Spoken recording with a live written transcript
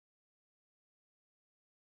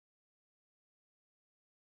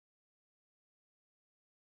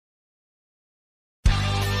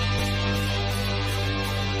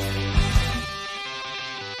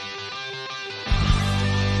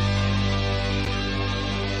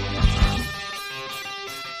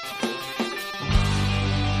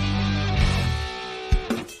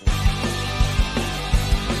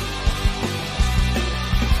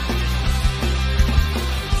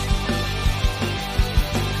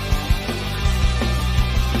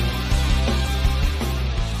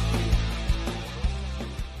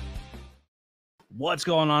What's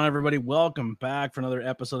going on, everybody? Welcome back for another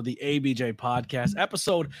episode of the ABJ podcast,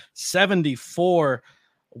 episode 74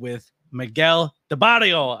 with Miguel de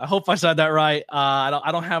Barrio. I hope I said that right.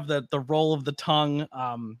 I don't have the roll of the tongue.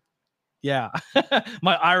 Yeah,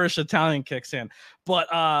 my Irish Italian kicks in, but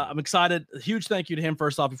I'm excited. A huge thank you to him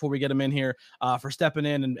first off before we get him in here for stepping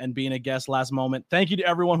in and being a guest last moment. Thank you to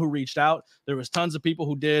everyone who reached out. There was tons of people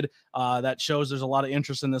who did. That shows there's a lot of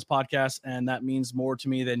interest in this podcast, and that means more to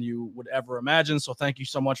me than you would ever imagine. So thank you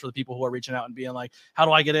so much for the people who are reaching out and being like, how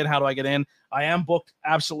do I get in? How do I get in? I am booked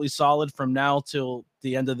absolutely solid from now till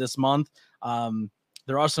the end of this month.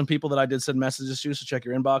 There are some people that I did send messages to, so check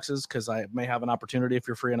your inboxes because I may have an opportunity if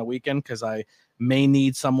you're free on a weekend because I may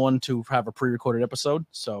need someone to have a pre-recorded episode.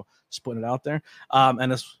 So just putting it out there.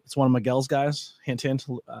 And it's one of Miguel's guys. Hint, hint.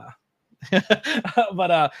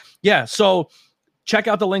 Yeah, so check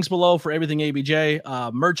out the links below for everything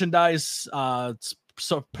ABJ. Merchandise,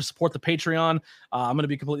 so support the Patreon. I'm going to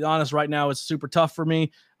be completely honest. Right now, it's super tough for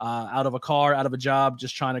me. Out of a car, out of a job,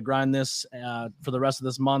 just trying to grind this for the rest of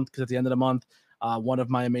this month because at the end of the month, one of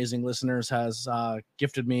my amazing listeners has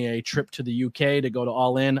gifted me a trip to the UK to go to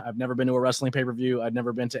All In. I've never been to a wrestling pay-per-view. I've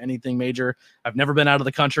never been to anything major. I've never been out of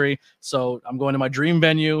the country. So I'm going to my dream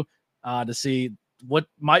venue to see what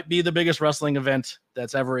might be the biggest wrestling event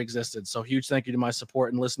that's ever existed. So huge thank you to my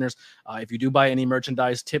support and listeners. If you do buy any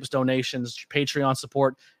merchandise, tips, donations, Patreon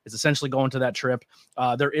support, it's essentially going to that trip.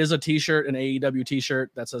 There is a t-shirt, an AEW t-shirt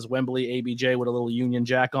that says Wembley ABJ with a little Union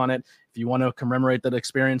Jack on it. If you want to commemorate that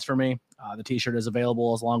experience for me, the t-shirt is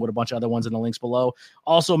available along with a bunch of other ones in the links below.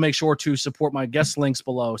 Also, make sure to support my guest links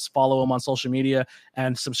below. Follow them on social media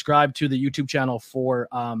and subscribe to the YouTube channel for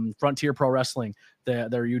Frontier Pro Wrestling.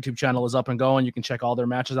 Their YouTube channel is up and going. You can check all their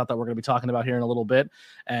matches out that we're going to be talking about here in a little bit.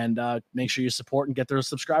 And make sure you support and get their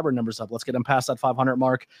subscriber numbers up. Let's get them past that 500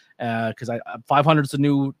 mark because 500 is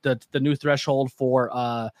the new threshold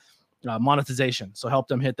for monetization. So help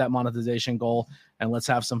them hit that monetization goal, and let's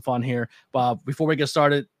have some fun here. Before we get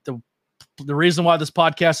started, the reason why this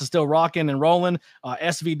podcast is still rocking and rolling,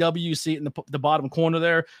 SVW, you see it in the bottom corner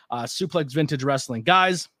there, Suplex Vintage Wrestling.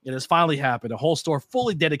 Guys, it has finally happened. A whole store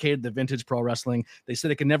fully dedicated to vintage pro wrestling. They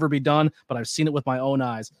said it can never be done, but I've seen it with my own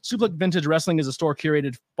eyes. Suplex Vintage Wrestling is a store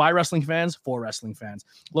curated by wrestling fans for wrestling fans.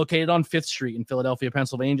 Located on 5th Street in Philadelphia,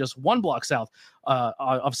 Pennsylvania, just one block south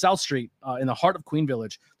of South Street in the heart of Queen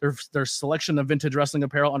Village. Their selection of vintage wrestling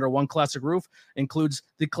apparel under one classic roof includes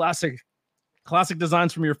the classic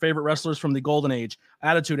designs from your favorite wrestlers from the Golden Age,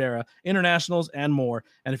 Attitude Era, Internationals, and more.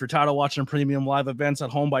 And if you're tired of watching premium live events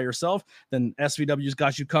at home by yourself, then SVW's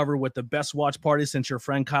got you covered with the best watch party since your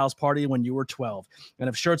friend Kyle's party when you were 12. And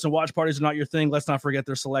if shirts and watch parties are not your thing, let's not forget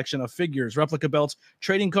their selection of figures, replica belts,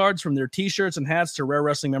 trading cards, from their t-shirts and hats to rare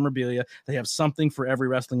wrestling memorabilia. They have something for every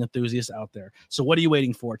wrestling enthusiast out there. So what are you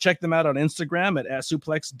waiting for? Check them out on Instagram at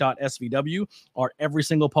suplex.svw, or every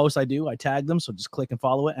single post I do, I tag them. So just click and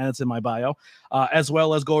follow it, and it's in my bio. As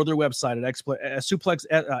well as go to their website at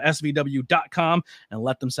suplexsvw.com and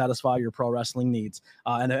let them satisfy your pro wrestling needs.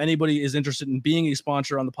 And if anybody is interested in being a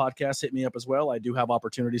sponsor on the podcast, hit me up as well. I do have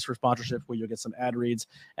opportunities for sponsorship where you'll get some ad reads,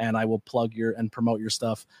 and I will plug and promote your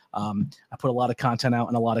stuff. I put a lot of content out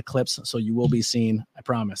and a lot of clips, so you will be seen, I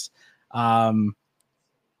promise.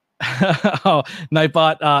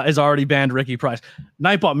 Nightbot is already banned Ricky Price.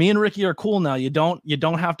 Nightbot, me and Ricky are cool now. You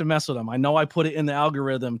don't have to mess with him. I know I put it in the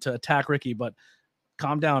algorithm to attack Ricky, but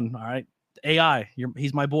calm down. All right. AI,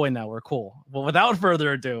 he's my boy now. We're cool. Well, without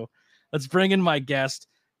further ado, let's bring in my guest,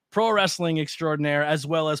 pro wrestling extraordinaire, as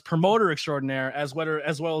well as promoter extraordinaire, as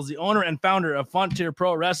well as the owner and founder of Frontier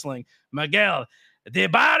Pro Wrestling, Miguel de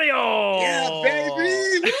Barrio. Yeah,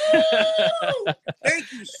 baby.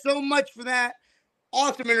 Thank you so much for that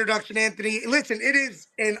awesome introduction, Anthony. Listen, it is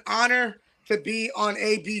an honor to be on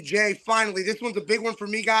ABJ. Finally, this one's a big one for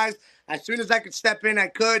me, guys. As soon as I could step in, I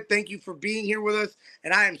could. Thank you for being here with us,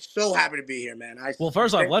 and I am so happy to be here, man. Well,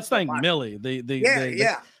 first off, let's thank Millie, the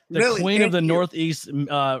Millie, queen of the Northeast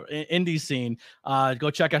indie scene.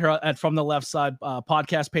 Go check out her at From the Left Side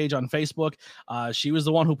podcast page on Facebook. She was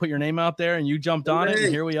the one who put your name out there, and you jumped on it, and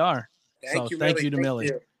here we are. Thank you to Millie.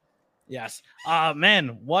 You. Yes.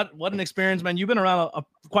 Man, what an experience, man. You've been around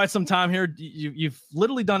quite some time here. You've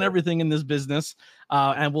literally done everything in this business,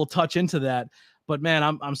 and we'll touch into that. But, man,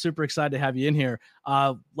 I'm super excited to have you in here.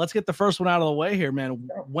 Let's get the first one out of the way here, man.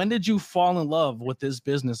 When did you fall in love with this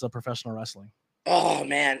business of professional wrestling? Oh,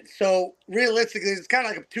 man. So, realistically, it's kind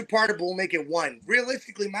of like a two-parter, but we'll make it one.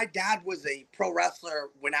 Realistically, my dad was a pro wrestler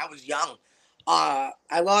when I was young. I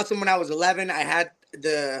lost him when I was 11. I had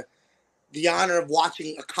the honor of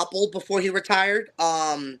watching a couple before he retired.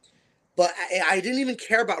 But I didn't even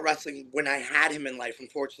care about wrestling when I had him in life.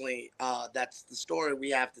 Unfortunately, that's the story we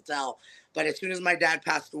have to tell. But as soon as my dad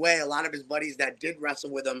passed away, a lot of his buddies that did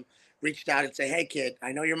wrestle with him reached out and say, "Hey, kid,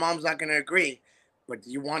 I know your mom's not going to agree, but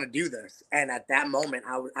do you want to do this?" And at that moment,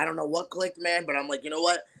 I don't know what clicked, man, but I'm like, you know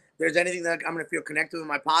what? If there's anything that I'm going to feel connected with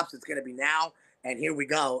my pops, it's going to be now. And here we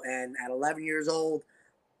go. And at 11 years old,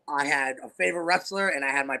 I had a favorite wrestler, and I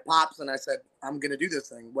had my pops, and I said, I'm going to do this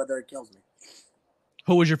thing, whether it kills me.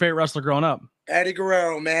 Who was your favorite wrestler growing up? Eddie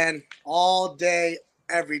Guerrero, man, all day,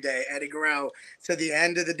 every day. Eddie Guerrero to the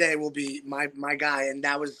end of the day will be my guy, and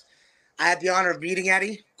that was I had the honor of meeting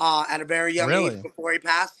Eddie at a very young age before he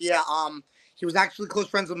passed. Yeah, he was actually close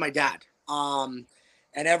friends with my dad.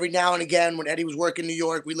 And every now and again, when Eddie was working in New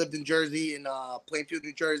York, we lived in Jersey, in Plainfield,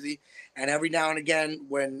 New Jersey. And every now and again,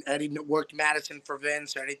 when Eddie worked Madison for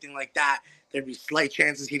Vince or anything like that, there'd be slight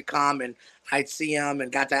chances he'd come and I'd see him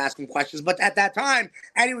and got to ask him questions. But at that time,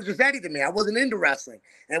 Eddie was just Eddie to me. I wasn't into wrestling.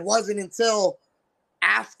 And it wasn't until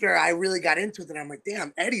after I really got into it that I'm like,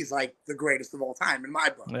 damn, Eddie's like the greatest of all time in my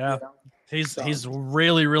book. Yeah, you know? he's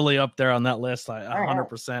really, really up there on that list.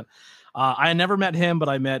 100%. I never met him, but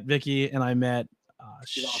I met Vicky and I met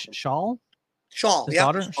Shawl, his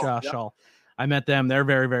daughter. Shawl. I met them. They're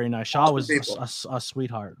very, very nice. Shaw was a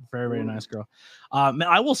sweetheart. Very, very nice girl.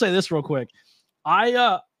 I will say this real quick.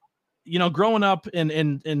 Growing up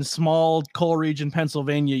in small coal region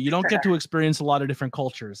Pennsylvania, you don't get to experience a lot of different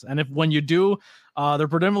cultures. And when you do, they're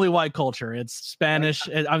predominantly white culture. It's Spanish.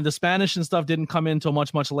 The Spanish and stuff didn't come in until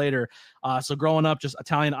much, much later. So growing up, just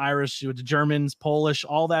Italian, Irish, Germans, Polish,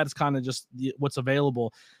 all that is kind of just what's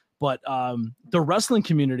available. But the wrestling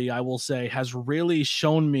community, I will say, has really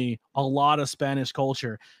shown me a lot of Spanish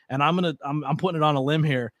culture. And I'm putting it on a limb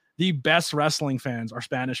here. The best wrestling fans are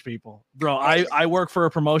Spanish people. Bro, I work for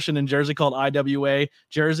a promotion in Jersey called IWA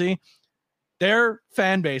Jersey. Their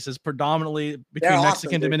fan base is predominantly between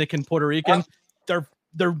Mexican, Dominican, Puerto Rican.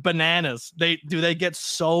 They're bananas. They get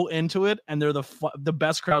so into it, and they're the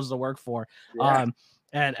best crowds to work for. Yeah.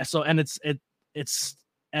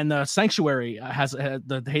 And the Sanctuary has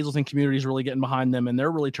the Hazleton community is really getting behind them, and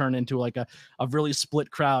they're really turned into like a really split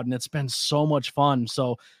crowd, and it's been so much fun.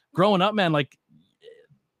 So growing up, man, like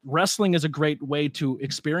wrestling is a great way to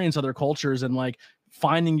experience other cultures and like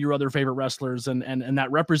finding your other favorite wrestlers, and that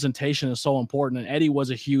representation is so important. And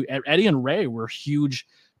Eddie and Ray were huge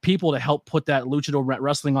people to help put that luchador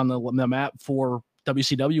wrestling on the map for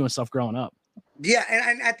WCW and stuff growing up. Yeah,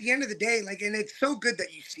 and at the end of the day, like, and it's so good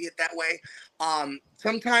that you see it that way.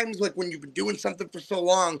 Sometimes, like, when you've been doing something for so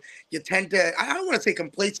long, you tend to, I don't want to say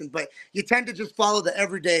complacent, but you tend to just follow the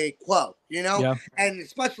everyday quo, you know? Yeah. And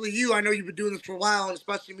especially you, I know you've been doing this for a while, and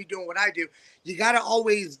especially me doing what I do, you got to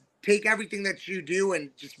always take everything that you do and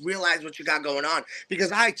just realize what you got going on.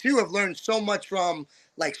 Because I, too, have learned so much from,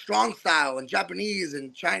 like, strong style and Japanese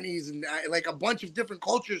and Chinese and, like, a bunch of different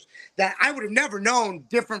cultures that I would have never known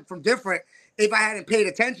different from different if I hadn't paid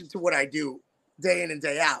attention to what I do day in and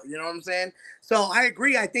day out. You know what I'm saying? So I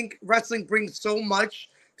agree. I think wrestling brings so much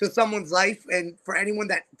to someone's life. And for anyone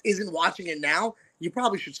that isn't watching it now, you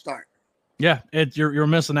probably should start. Yeah, you're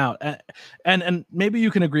missing out. And maybe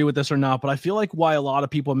you can agree with this or not, but I feel like why a lot of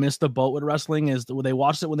people miss the boat with wrestling is that when they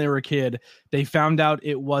watched it when they were a kid, they found out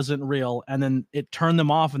it wasn't real, and then it turned them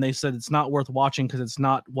off, and they said it's not worth watching because it's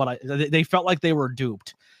not what they felt like they were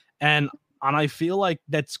duped. And I feel like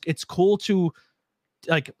it's cool to,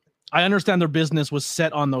 like, I understand their business was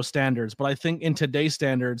set on those standards, but I think in today's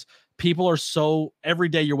standards, people are so, every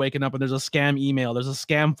day you're waking up and there's a scam email, there's a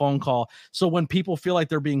scam phone call. So when people feel like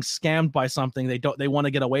they're being scammed by something, they want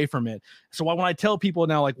to get away from it. So when I tell people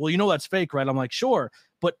now, like, well, that's fake, right? I'm like, sure,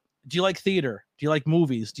 but do you like theater? Do you like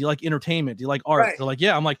movies? Do you like entertainment? Do you like art? Right. They're like,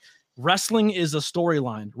 yeah. I'm like, wrestling is a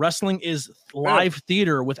storyline. Wrestling is live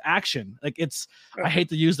theater with action. Like, it's, I hate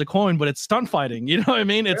to use the coin, but it's stunt fighting. You know what I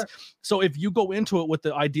mean? It's so if you go into it with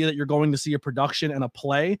the idea that you're going to see a production and a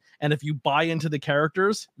play, and if you buy into the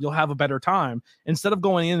characters, you'll have a better time. Instead of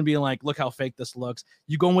going in and being like, look how fake this looks,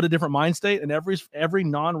 you go in with a different mind state. And every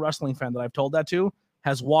non-wrestling fan that I've told that to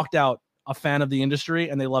has walked out a fan of the industry,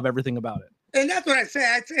 and they love everything about it. And that's what I say.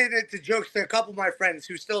 I say that to jokes to a couple of my friends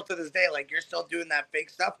who still to this day, like, you're still doing that fake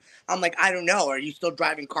stuff. I'm like, I don't know. Are you still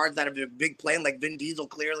driving cars out of a big plane like Vin Diesel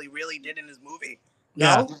clearly really did in his movie?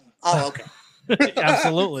 No? Yeah. Oh, okay.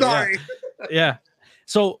 Absolutely. Sorry. Yeah.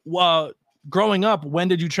 So growing up, when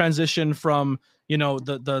did you transition from,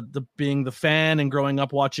 the being the fan and growing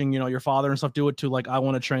up watching, your father and stuff do it to, like, I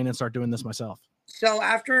want to train and start doing this myself? So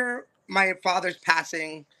after my father's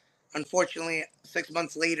passing, unfortunately, 6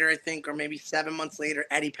 months later, I think, or maybe 7 months later,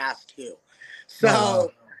 Eddie passed too.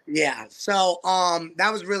 So Yeah. So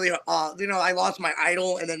that was really I lost my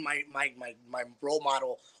idol and then my role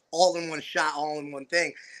model all in one shot, all in one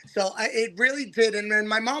thing. So it really did. And then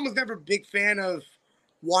my mom was never a big fan of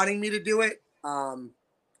wanting me to do it.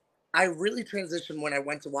 I really transitioned when I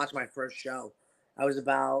went to watch my first show. I was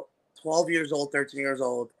about 12 years old, 13 years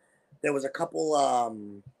old. There was a couple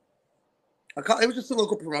it was just a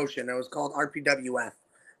local promotion. It was called RPWF,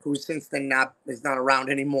 who since then is not around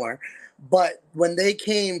anymore. But when they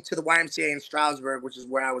came to the YMCA in Stroudsburg, which is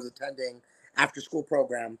where I was attending after school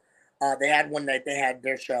program, they had one night they had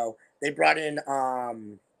their show. They brought in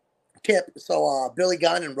Kip, so Billy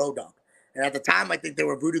Gunn and Road Dogg. And at the time, I think they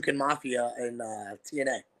were Voodoo Kin Mafia and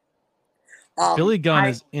TNA. Billy Gunn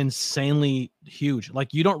is insanely huge.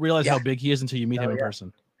 Like, you don't realize how big he is until you meet him in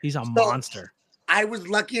person. He's a monster. I was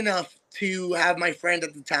lucky enough to have my friend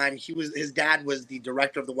at the time. His dad was the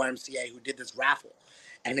director of the YMCA who did this raffle,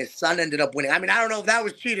 and his son ended up winning. I mean, I don't know if that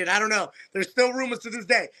was cheated. I don't know. There's still rumors to this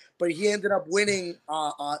day, but he ended up winning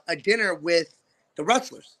a dinner with the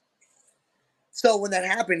wrestlers. So when that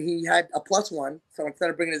happened, he had a +1. So instead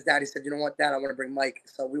of bringing his dad, he said, "You know what, Dad? I want to bring Mike."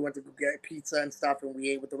 So we went to go get pizza and stuff, and we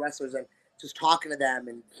ate with the wrestlers and just talking to them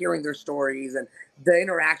and hearing their stories and the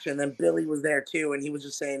interaction. Then Billy was there too, and he was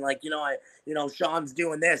just saying like, Sean's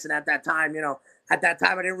doing this, and at that time, I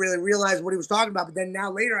didn't really realize what he was talking about. But then now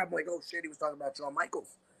later, I'm like, oh shit, he was talking about Shawn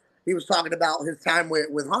Michaels. He was talking about his time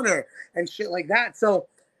with Hunter and shit like that. So,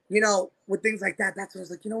 with things like that, that's when I was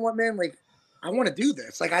like, you know what, man, like I want to do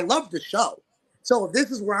this. Like I love the show. So if this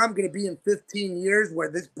is where I'm going to be in 15 years, where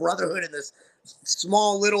this brotherhood and this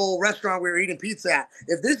small little restaurant we were eating pizza at,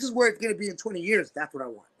 if this is where it's going to be in 20 years, that's what I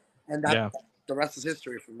want. And the rest is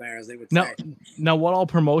history from there, as they would say. Now, what all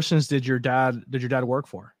promotions did your dad work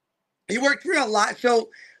for? He worked for a lot. So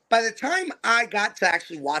by the time I got to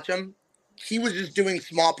actually watch him, he was just doing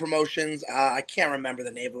small promotions. I can't remember the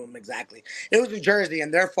name of them exactly. It was in Jersey,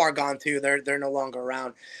 and they're far gone too. They're no longer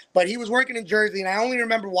around. But he was working in Jersey, and I only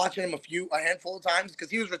remember watching him a handful of times because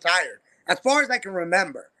he was retired. As far as I can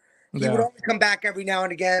remember, he would only come back every now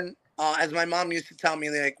and again. As my mom used to tell me,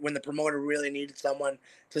 like when the promoter really needed someone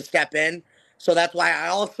to step in. So that's why I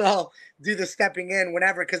also do the stepping in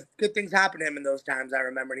whenever, because good things happened to him in those times. I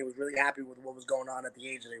remember, and he was really happy with what was going on at the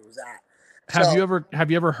age that he was at. Have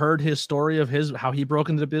you ever heard his story of how he broke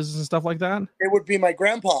into the business and stuff like that? It would be my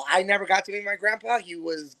grandpa. I never got to meet my grandpa. He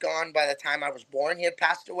was gone by the time I was born. He had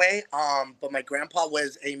passed away. But my grandpa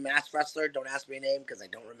was a mass wrestler. Don't ask me a name because I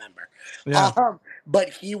don't remember. Yeah. But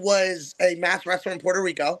he was a mass wrestler in Puerto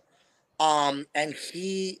Rico. And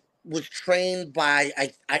he was trained by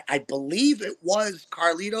I believe it was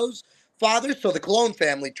Carlito's father. So the Colon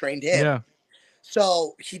family trained him. Yeah.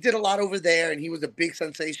 So he did a lot over there, and he was a big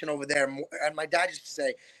sensation over there. And my dad used to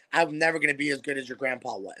say, I'm never going to be as good as your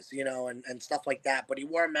grandpa was, and stuff like that. But he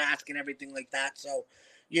wore a mask and everything like that. So,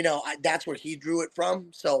 that's where he drew it from.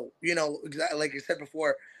 So, like I said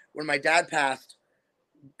before, when my dad passed,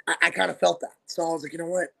 I kind of felt that. So I was like, you know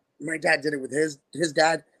what? My dad did it with his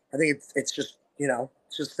dad. I think it's just,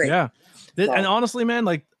 it's just fake. Yeah. And honestly, man,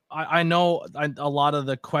 like, I know a lot of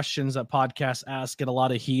the questions that podcasts ask get a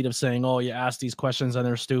lot of heat of saying, "Oh, you ask these questions and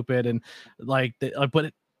they're stupid," and like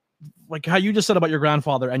how you just said about your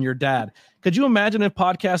grandfather and your dad. Could you imagine if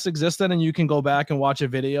podcasts existed and you can go back and watch a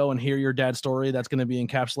video and hear your dad's story that's going to be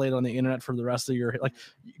encapsulated on the internet for the rest of your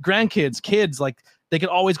grandkids, kids, like they could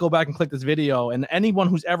always go back and click this video. And anyone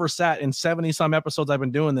who's ever sat in 70 some episodes I've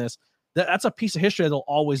been doing this, that's a piece of history that'll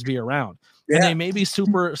always be around. Yeah. And they may be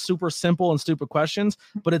super, super simple and stupid questions,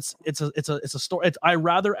 but it's a story. I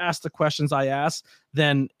rather ask the questions I ask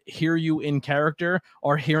than hear you in character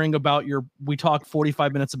or hearing about we talk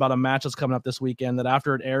 45 minutes about a match that's coming up this weekend that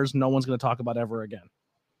after it airs, no one's going to talk about ever again.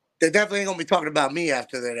 They're definitely ain't gonna be talking about me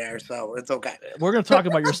after that air, so it's okay. We're gonna talk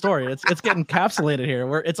about your story. It's getting encapsulated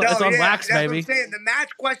here. It's on wax, baby. What I'm saying. The match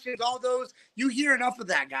questions, all those, you hear enough of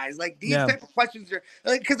that, guys. Like these type of questions are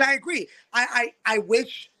because I agree. I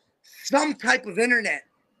wish some type of internet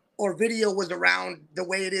or video was around the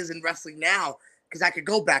way it is in wrestling now, because I could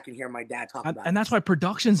go back and hear my dad talk about it. And that's why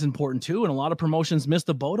production's important too. And a lot of promotions miss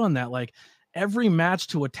the boat on that. Like every match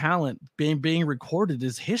to a talent being recorded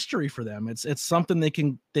is history for them. It's something they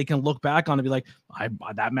can look back on and be like,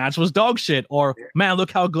 that match was dog shit, or man,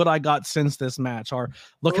 look how good I got since this match, or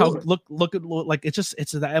look at like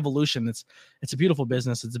it's that evolution. It's a beautiful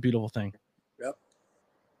business. It's a beautiful thing. Yep.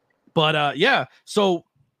 But so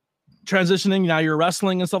transitioning, now you're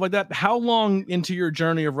wrestling and stuff like that. How long into your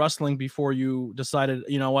journey of wrestling before you decided,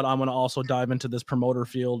 you know what, I'm going to also dive into this promoter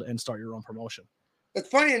field and start your own promotion? It's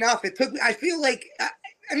funny enough. It took me, I feel like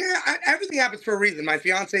And everything happens for a reason. My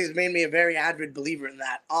fiance has made me a very avid believer in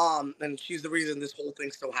that. And she's the reason this whole thing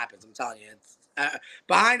still happens. I'm telling you, it's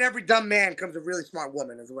behind every dumb man comes a really smart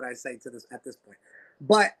woman, is what I say to this at this point.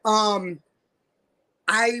 But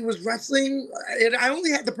I was wrestling. I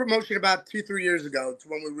only had the promotion about 2-3 years ago. It's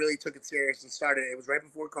when we really took it serious and started. It was right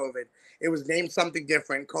before COVID. It was named something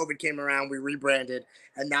different. COVID came around. We rebranded,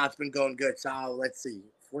 and now it's been going good. So let's see,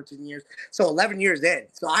 14 years. So 11 years in.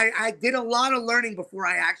 So I did a lot of learning before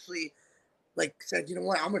I actually said, you know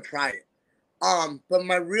what, I'm gonna try it. But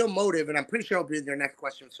my real motive, and I'm pretty sure it'll be their next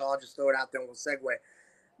question, so I'll just throw it out there and we'll segue.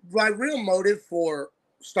 My real motive for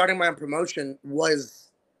starting my own promotion was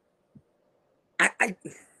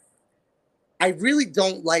I really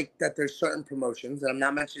don't like that there's certain promotions, and I'm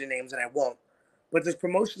not mentioning names, and I won't, but there's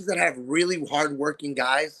promotions that have really hardworking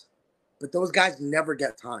guys, but those guys never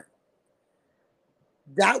get time.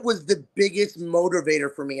 That was the biggest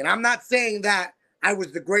motivator for me. And I'm not saying that I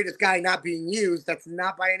was the greatest guy not being used. That's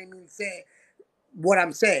not by any means saying what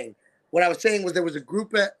I'm saying. What I was saying was there was a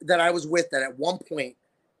group that I was with that at one point,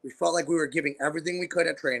 we felt like we were giving everything we could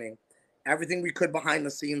at training, everything we could behind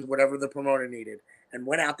the scenes, whatever the promoter needed, and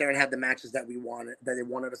went out there and had the matches that they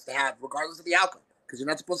wanted us to have, regardless of the outcome, because you're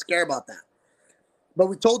not supposed to care about that. But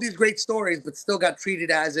we told these great stories, but still got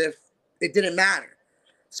treated as if it didn't matter.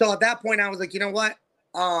 So at that point, I was like, you know what?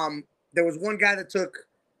 There was one guy that took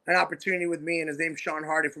an opportunity with me, and his name's Sean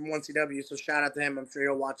Hardy from 1CW, so shout out to him. I'm sure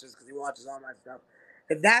he'll watch this because he watches all my stuff.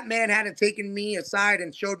 If that man hadn't taken me aside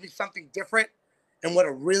and showed me something different and what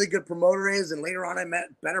a really good promoter is, and later on I met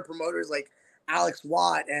better promoters like Alex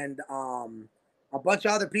Watt and a bunch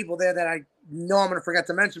of other people there that I know I'm going to forget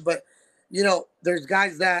to mention, but, you know, there's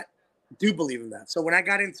guys that do believe in that. So when I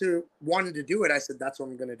got into wanting to do it, I said, that's what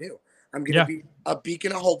I'm going to do. I'm going to be a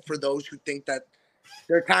beacon of hope for those who think that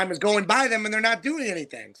their time is going by them and they're not doing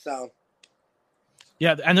anything. So,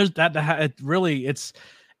 yeah. And there's that it really,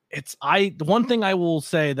 the one thing I will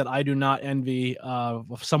say that I do not envy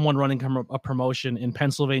of someone running a promotion in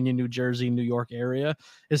Pennsylvania, New Jersey, New York area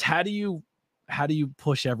is how do you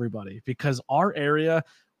push everybody? Because our area,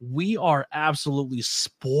 we are absolutely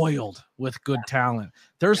spoiled with good talent.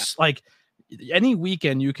 There's like any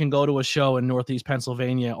weekend you can go to a show in Northeast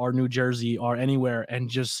Pennsylvania or New Jersey or anywhere and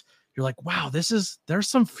just, you're like, wow, there's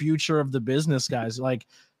some future of the business, guys. Like,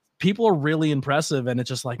 people are really impressive. And it's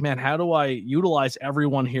just like, man, how do I utilize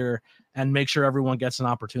everyone here and make sure everyone gets an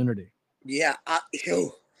opportunity? Yeah.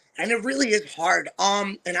 And it really is hard.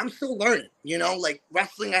 And I'm still learning, you know, like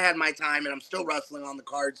wrestling, I had my time and I'm still wrestling on the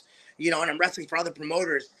cards, you know, and I'm wrestling for other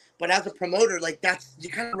promoters. But as a promoter, like you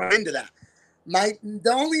kind of run into that.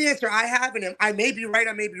 The only answer I have, and I may be right,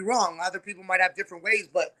 I may be wrong. Other people might have different ways,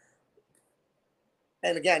 but,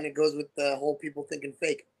 and again, it goes with the whole people thinking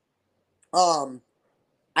fake.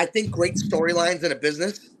 I think great storylines in a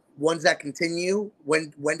business, ones that continue,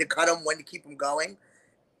 when to cut them, when to keep them going,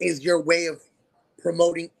 is your way of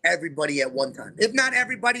promoting everybody at one time. If not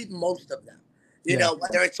everybody, most of them. You know,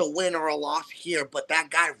 whether it's a win or a loss here, but that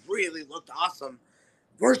guy really looked awesome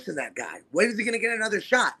versus that guy. When is he going to get another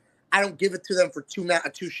shot? I don't give it to them for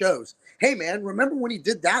two shows. Hey, man, remember when he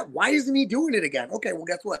did that? Why isn't he doing it again? Okay, well,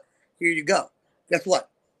 guess what? Here you go. Guess what?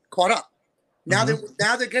 Caught up. Now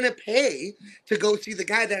they're going to pay to go see the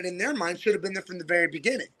guy that in their mind should have been there from the very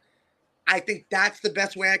beginning. I think that's the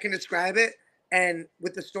best way I can describe it. And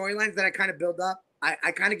with the storylines that I kind of build up,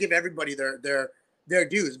 I kind of give everybody their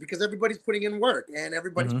dues because everybody's putting in work and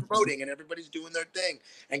everybody's promoting and everybody's doing their thing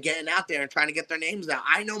and getting out there and trying to get their names out.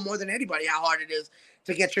 I know more than anybody how hard it is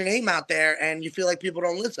to get your name out there and you feel like people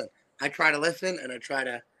don't listen. I try to listen and I try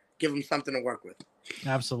to give them something to work with.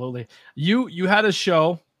 Absolutely. You had a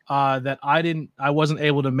show that I wasn't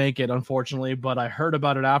able to make it, unfortunately, but I heard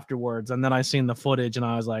about it afterwards. And then I seen the footage and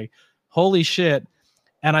I was like, holy shit.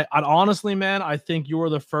 And I honestly, man, I think you were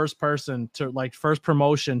the first person first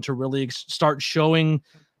promotion to really start showing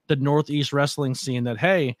the Northeast wrestling scene that,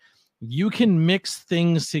 hey, you can mix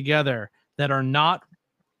things together that are not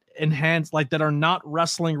enhanced, like that are not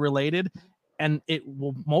wrestling related. And it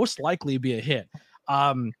will most likely be a hit.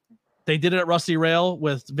 They did it at Rusty Rail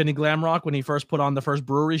with Vinny Glamrock when he first put on the first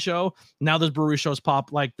brewery show. Now there's brewery shows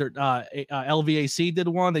pop, like LVAC did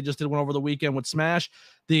one. They just did one over the weekend with Smash.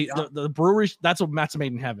 The brewery, that's what Matt's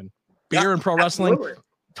made in heaven. Beer and pro wrestling. Absolutely.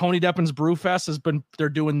 Tony Deppin's Brewfest they're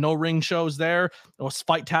doing no ring shows there. Those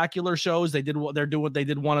Fightacular shows. They did one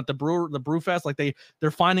at the Brewfest. Like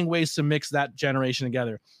they're finding ways to mix that generation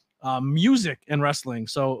together. Music and wrestling.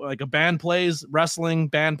 So like a band plays, wrestling,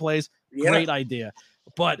 band plays. Great idea.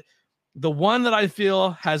 But the one that I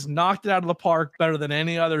feel has knocked it out of the park better than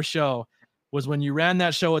any other show was when you ran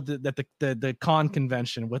that show at the con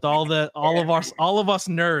convention with all of us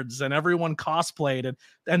nerds and everyone cosplayed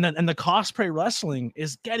and the cosplay wrestling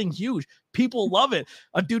is getting huge. People love it.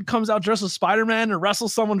 A dude comes out dressed as Spider-Man and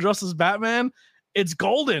wrestles someone dressed as Batman. It's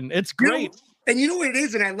golden. It's great. And you know what it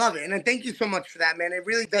is, and I love it. And I thank you so much for that, man. It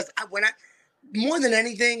really does. More than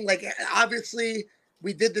anything, like obviously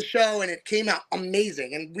we did the show and it came out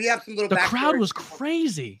amazing. And we have some little. The crowd was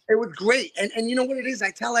crazy. It was great. And you know what it is?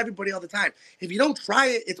 I tell everybody all the time, if you don't try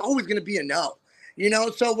it, it's always going to be a no. You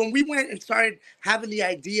know, so when we went and started having the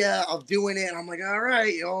idea of doing it, I'm like, all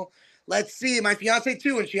right, let's see. My fiance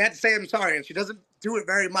too, and she had to say I'm sorry, and she doesn't do it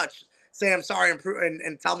very much. Say I'm sorry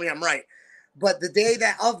and tell me I'm right. But the day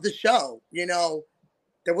of the show,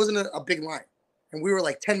 there wasn't a big line, and we were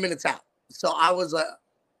like 10 minutes out. So I was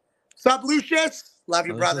sup, Lucius? Love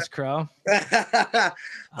you, brother. Crow. A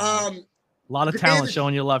lot of talent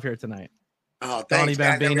showing you love here tonight. Oh, thanks,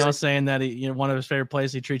 Tony Bambino saying that one of his favorite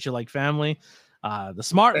places, he treats you like family.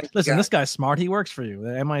 This guy's smart. He works for you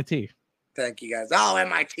at MIT. Thank you, guys. Oh,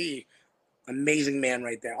 MIT. Amazing man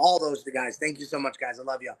right there. All those guys. Thank you so much, guys. I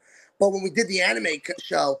love you. But when we did the anime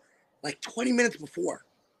show, like 20 minutes before,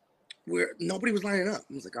 nobody was lining up.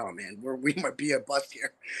 I was like, oh, man, we might be a bust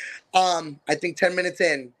here. I think 10 minutes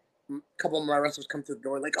in, a couple of my wrestlers come to the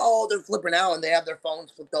door like, oh, they're flipping out, and they have their phones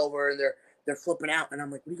flipped over, and they're flipping out. And I'm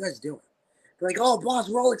like, what are you guys doing? They're like, oh, boss,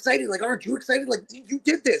 we're all excited. Like, aren't you excited? Like, you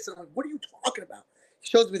did this. And I'm like, what are you talking about? He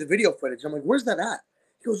shows me the video footage. I'm like, where's that at?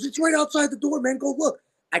 He goes, it's right outside the door, man. Go look.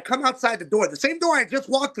 I come outside the door, the same door I just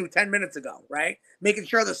walked through 10 minutes ago, right? Making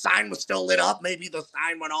sure the sign was still lit up. Maybe the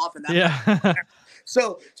sign went off. And that. Yeah.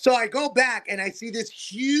 So I go back and I see this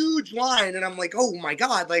huge line and I'm like, oh my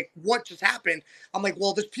God, like what just happened? I'm like,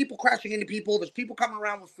 well, there's people crashing into people. There's people coming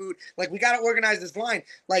around with food. Like we got to organize this line.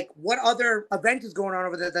 Like what other event is going on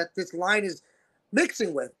over there that this line is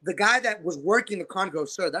mixing with? The guy that was working the con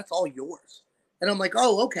goes, sir, that's all yours. And I'm like,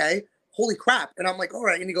 oh, okay. Holy crap. And I'm like, all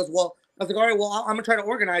right. And he goes, well, I was like, all right, well, I'm going to try to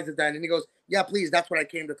organize it then. And he goes, yeah, please. That's what I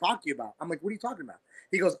came to talk to you about. I'm like, what are you talking about?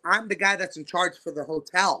 He goes, I'm the guy that's in charge for the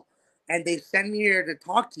hotel. And they send me here to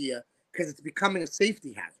talk to you because it's becoming a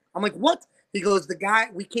safety hazard. I'm like, what? He goes, the guy,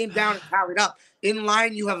 we came down and tallied up. In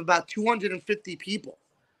line, you have about 250 people.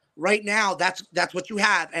 Right now, that's what you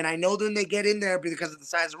have. And I know that when they get in there because of the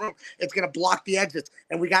size of the room, it's going to block the exits.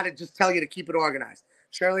 And we got to just tell you to keep it organized.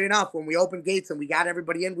 Surely enough, when we opened gates and we got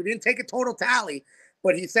everybody in, we didn't take a total tally.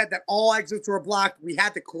 But he said that all exits were blocked. We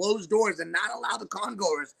had to close doors and not allow the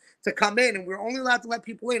congoers to come in. And we were only allowed to let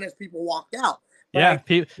people in as people walked out. But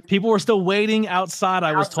yeah, people were still waiting outside,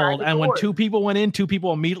 I was told. And when 2 people went in, 2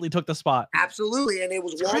 people immediately took the spot. Absolutely. And it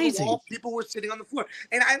was wall to wall. People were sitting on the floor.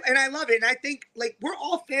 And I love it. And I think, like, we're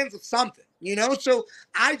all fans of something, So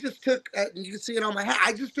I just took, you can see it on my hat,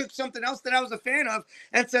 I just took something else that I was a fan of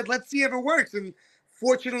and said, let's see if it works. And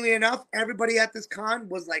fortunately enough, everybody at this con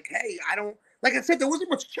was like, hey, like I said, there wasn't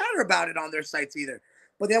much chatter about it on their sites either.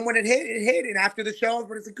 But then when it hit. And after the show,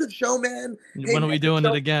 but it's a good show, man. When are we doing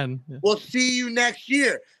it again? Yeah. We'll see you next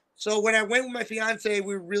year. So when I went with my fiance,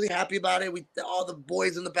 we were really happy about it. All the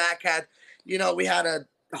boys in the back had, we had a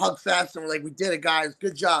hug fest and we're like, we did it, guys.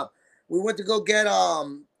 Good job. We went to go get,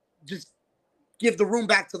 just give the room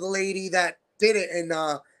back to the lady that did it and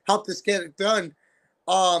helped us get it done.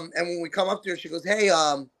 And when we come up there, she goes, hey,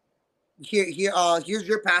 here's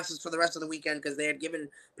your passes for the rest of the weekend because they had given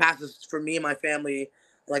passes for me and my family,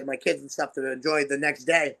 like my kids and stuff, to enjoy the next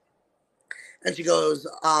day. And she goes,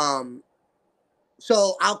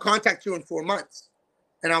 so I'll contact you in 4 months.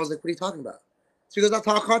 And I was like, what are you talking about? She goes, I'll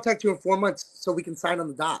contact you in 4 months so we can sign on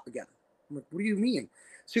the dot again. I'm like, what do you mean?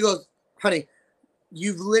 She goes, honey,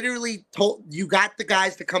 you've literally you got the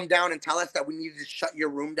guys to come down and tell us that we needed to shut your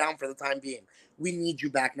room down for the time being. We need you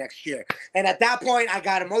back next year. And at that point, I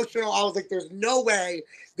got emotional. I was like, there's no way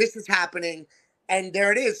this is happening. And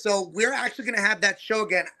there it is. So we're actually going to have that show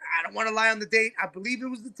again. I don't want to lie on the date. I believe it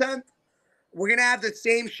was the 10th. We're going to have the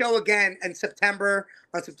same show again in September,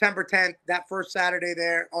 on September 10th, that first Saturday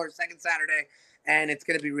there, or second Saturday. And it's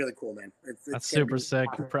going to be really cool, man. That's super sick.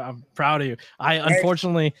 I'm proud of you.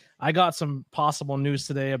 Unfortunately, I got some possible news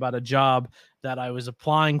today about a job that I was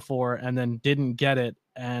applying for and then didn't get it,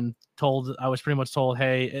 and I was pretty much told,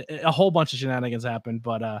 hey, a whole bunch of shenanigans happened,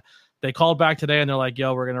 but they called back today and they're like,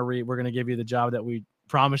 yo, we're going to give you the job that we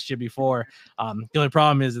promised you before. The only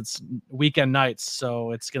problem is it's weekend nights,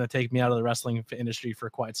 so it's going to take me out of the wrestling industry for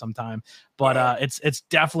quite some time, but it's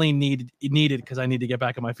definitely needed because I need to get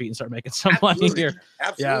back on my feet and start making some money here.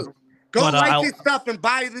 Absolutely. Yeah. Go like this stuff and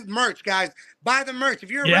buy the merch, guys. Buy the merch.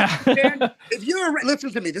 If you're a wrestling fan,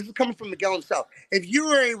 listen to me. This is coming from Miguel himself. If you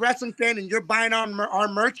are a wrestling fan and you're buying our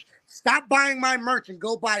merch, Stop buying my merch and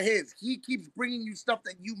go buy his. He keeps bringing you stuff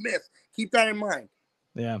that you miss. Keep that in mind.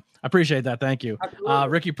 Yeah, I appreciate that. Thank you.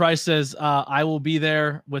 Ricky Price says, I will be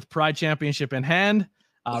there with Pride Championship in hand.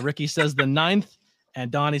 Ricky says the 9th,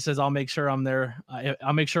 and Donnie says, I'll make sure I'm there.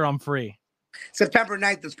 I'll make sure I'm free. September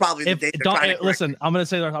 9th is probably the date. Listen, I'm going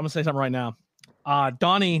to say something right now.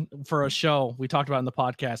 Donnie, for a show we talked about in the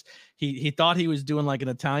podcast, he thought he was doing like an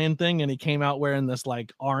Italian thing, and he came out wearing this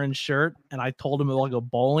like orange shirt, and I told him it was like a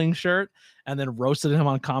bowling shirt, and then roasted him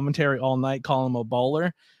on commentary all night, calling him a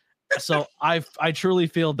bowler. So I truly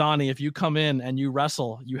feel, Donnie, if you come in and you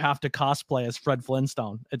wrestle, you have to cosplay as Fred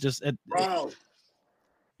Flintstone.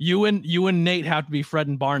 You and Nate have to be Fred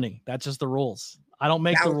and Barney. That's just the rules. I don't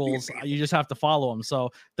make the rules. You just have to follow them.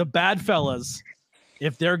 So the bad fellas,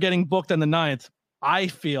 if they're getting booked on the 9th, I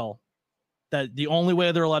feel that the only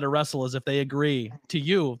way they're allowed to wrestle is if they agree to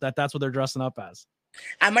you that that's what they're dressing up as.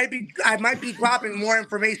 I might be dropping more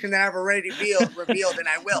information than I've already revealed, and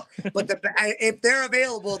I will. But if they're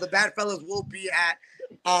available, the Bad Fellas will be at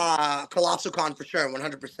Colossal Con for sure,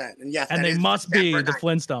 100%. And yes, and they must be the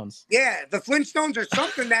Flintstones. Yeah, the Flintstones are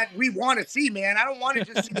something that we want to see, man. I don't want to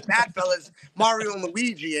just see the Bad Fellas, Mario and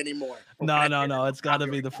Luigi anymore. No, it's got to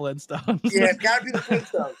be the Flintstones. Yeah, it's got to be the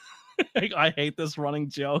Flintstones. I hate this running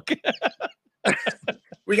joke.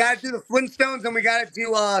 We got to do the Flintstones, and we got to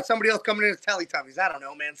do somebody else coming in as Teletubbies. I don't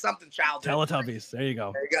know, man. Something childhood. Teletubbies. There you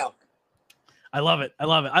go. There you go. I love it. I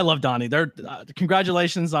love Donnie. They're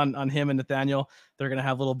congratulations on him and Nathaniel. They're gonna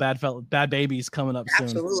have little bad babies coming up soon.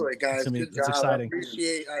 Absolutely, guys. It's exciting.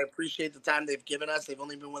 I appreciate the time they've given us. They've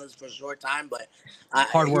only been with us for a short time, but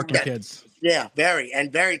hardworking kids. Yeah, very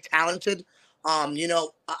talented.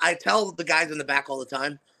 I tell the guys in the back all the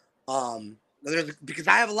time. Because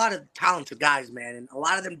I have a lot of talented guys, man, and a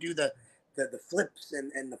lot of them do the flips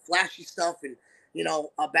and the flashy stuff. And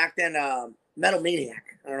back then, Metal Maniac.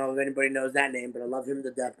 I don't know if anybody knows that name, but I love him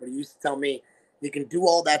to death. But he used to tell me, you can do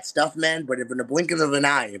all that stuff, man, but if in the blink of an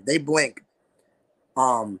eye, if they blink,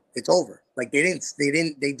 it's over. Like they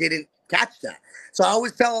didn't catch that. So I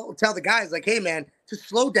always tell the guys, like, hey, man, just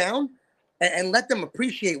slow down and let them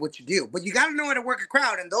appreciate what you do. But you got to know how to work a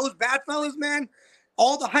crowd. And those Bad Fellas, man,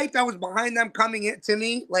 all the hype that was behind them coming in to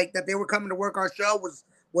me, like that they were coming to work our show,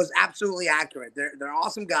 was absolutely accurate. They're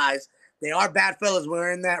awesome guys. They are Bad Fellas.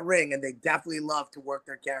 We're in that ring, and they definitely love to work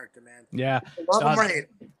their character, man. Yeah, love them right.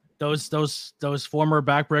 Those former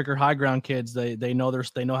backbreaker high ground kids, they know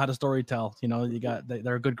how to story tell.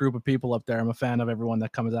 They're a good group of people up there. I'm a fan of everyone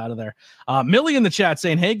that comes out of there. Millie in the chat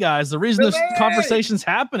saying, "Hey guys, the reason this conversation's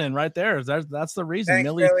happening right there, that's the reason."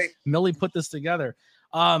 Thanks, Millie put this together.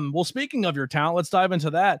 Well, speaking of your talent, let's dive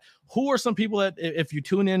into that. Who are some people that, if you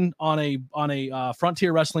tune in on a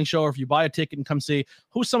Frontier Wrestling show, or if you buy a ticket and come see,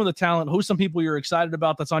 who's some of the talent, who's some people you're excited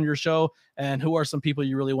about that's on your show, and who are some people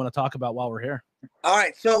you really want to talk about while we're here? All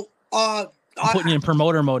right, so I'm putting you in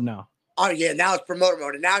promoter mode now. Oh yeah, now it's promoter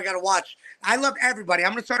mode, and now I gotta watch. I love everybody.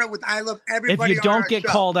 I'm gonna start out with I love everybody. If you don't get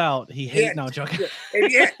called out, he hates. No, joking.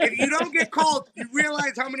 If you don't get called, you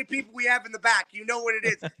realize how many people we have in the back. You know what it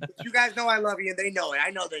is. But you guys know I love you, and they know it. I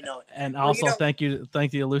know they know it. And also, thank you,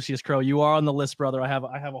 Lucius Crow. You are on the list, brother. I have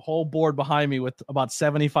a whole board behind me with about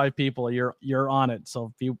 75 people. You're on it,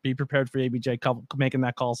 so be prepared for ABJ making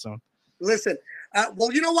that call soon. Listen,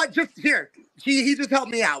 well, you know what? Just here, he just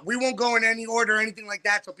helped me out. We won't go in any order or anything like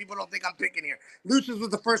that, so people don't think I'm picking here. Lucius was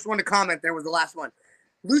the first one to comment. There was the last one.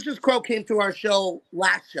 Lucius Crow came to our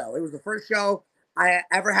last show. It was the first show I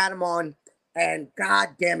ever had him on, and god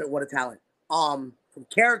damn it, what a talent. From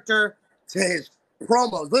character to his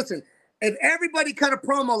promos. Listen, if everybody cut a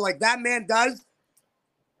promo like that man does,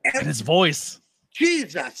 and his voice.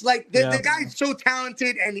 Jesus, like the guy's so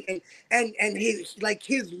talented, and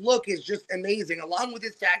his look is just amazing. Along with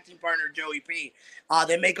his tag team partner Joey P,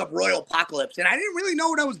 they make up Royal Apocalypse, and I didn't really know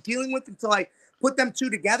what I was dealing with until I put them two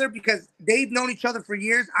together, because they've known each other for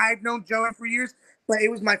years. I've known Joey for years, but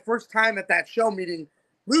it was my first time at that show meeting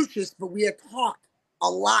Lucius. But we had talked a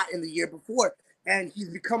lot in the year before, and he's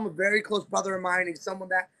become a very close brother of mine. He's someone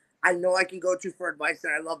that I know I can go to for advice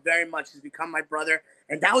that I love very much. He's become my brother.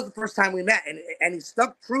 And that was the first time we met. And he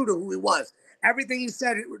stuck true to who he was. Everything he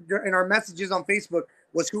said in our messages on Facebook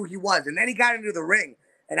was who he was. And then he got into the ring.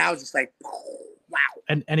 And I was just like, wow.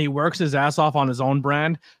 And he works his ass off on his own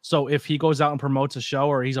brand. So if he goes out and promotes a show,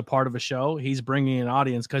 or he's a part of a show, he's bringing an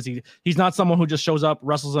audience, because he's not someone who just shows up,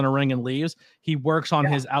 wrestles in a ring, and leaves. He works on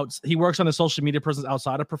his social media presence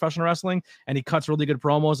outside of professional wrestling, and he cuts really good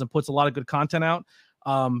promos and puts a lot of good content out.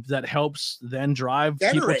 That helps then drive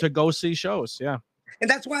people to go see shows. Yeah. And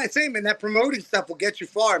that's why I say, man, that promoting stuff will get you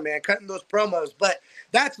far, man, cutting those promos. But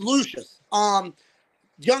that's Lucius.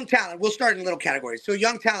 young talent. We'll start in little categories. So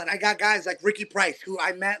young talent, I got guys like Ricky Price, who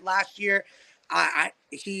I met last year. I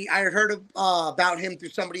heard about him through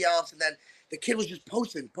somebody else, and then the kid was just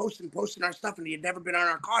posting our stuff, and he had never been on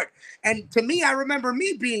our card. And to me, I remember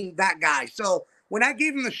me being that guy. So when I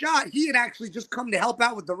gave him the shot, he had actually just come to help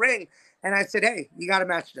out with the ring. And I said, hey, you got a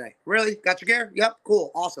match today. Really? Got your gear? Yep,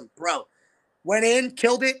 cool, awesome, bro. Went in,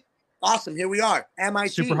 killed it. Awesome, here we are. MIT.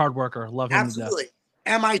 Super hard worker. Love him. Absolutely.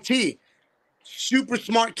 MIT. Super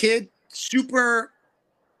smart kid. Super,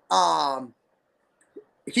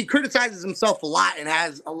 he criticizes himself a lot and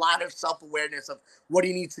has a lot of self-awareness of what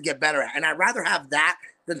he needs to get better at. And I'd rather have that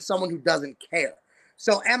than someone who doesn't care.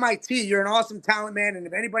 So MIT, you're an awesome talent, man. And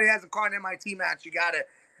if anybody has a card MIT match, you gotta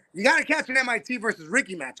catch an MIT versus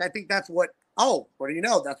Ricky match. I think that's what do you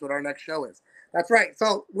know? That's what our next show is. That's right.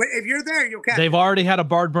 So if you're there, you'll catch. They've already had a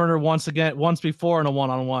Bard burner once before in a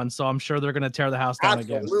one-on-one. So I'm sure they're going to tear the house down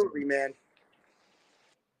again. Absolutely, man.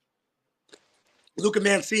 Luca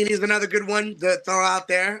Mancini is another good one to throw out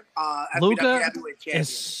there. Luca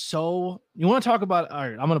is so. You want to talk about? All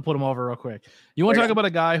right, I'm going to put him over real quick. You want to talk about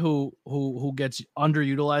a guy who gets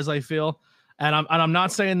underutilized? I feel, and I'm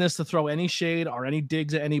not saying this to throw any shade or any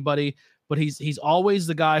digs at anybody, but he's always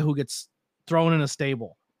the guy who gets thrown in a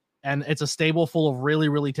stable, and it's a stable full of really,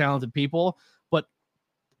 really talented people. But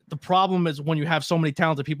the problem is when you have so many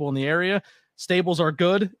talented people in the area, stables are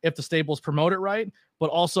good if the stables promote it right. But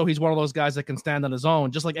also he's one of those guys that can stand on his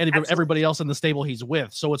own, just like everybody else in the stable he's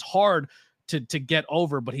with. So it's hard to get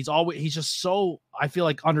over, but he's just so, I feel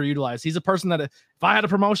like, underutilized. He's a person that if I had a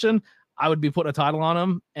promotion, I would be putting a title on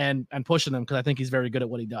him and pushing him because I think he's very good at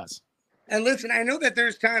what he does. And listen, I know that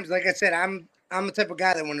there's times, like I said, I'm the type of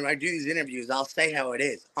guy that when I do these interviews, I'll say how it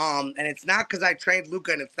is. And it's not because I trained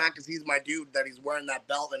Luca, and it's not because he's my dude that he's wearing that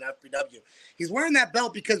belt in FPW. He's wearing that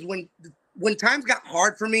belt because when times got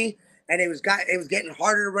hard for me, and it was getting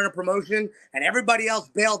harder to run a promotion, and everybody else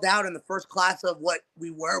bailed out in the first class of what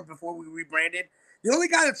we were before we rebranded. The only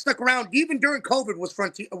guy that stuck around, even during COVID, was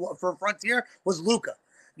Frontier was Luca.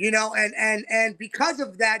 You know, and because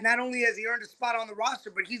of that, not only has he earned a spot on the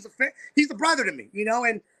roster, but he's a brother to me. You know,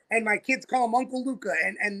 and my kids call him Uncle Luca,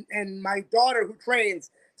 and my daughter who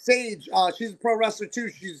trains, Sage, she's a pro wrestler too.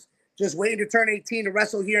 She's just waiting to turn 18 to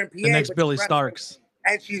wrestle here in PA. The next Billy Starks,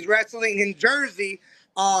 and she's wrestling in Jersey.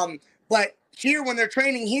 But here, when they're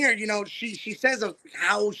training here, you know, she says of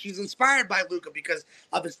how she's inspired by Luca because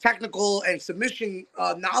of his technical and submission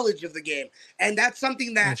knowledge of the game, and that's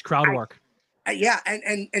something that it's crowd work. And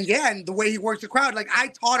the way he works the crowd. Like I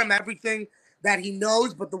taught him everything that he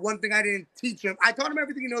knows, but the one thing I didn't teach him, I taught him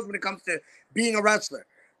everything he knows when it comes to being a wrestler.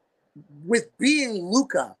 With being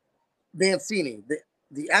Luca Mancini,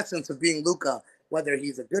 the essence of being Luca. Whether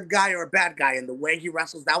he's a good guy or a bad guy, and the way he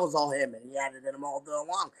wrestles, that was all him, and he had it in him all day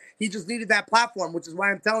long. He just needed that platform, which is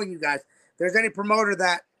why I'm telling you guys, if there's any promoter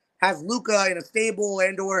that has Luca in a stable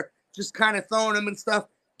and or just kind of throwing him and stuff,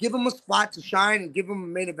 give him a spot to shine and give him a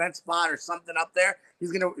main event spot or something up there.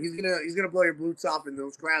 He's gonna blow your boots off, and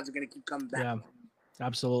those crowds are gonna keep coming back. Yeah.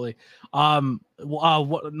 Absolutely.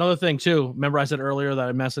 Another thing too. Remember, I said earlier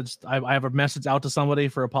that I have a message out to somebody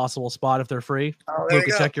for a possible spot if they're free. Oh,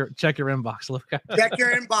 Luca, check your inbox, Luca. Check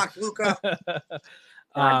your inbox, Luca.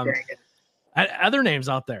 Other names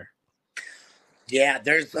out there. Yeah,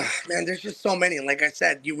 there's just so many. And like I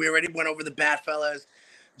said, we already went over the bad fellas.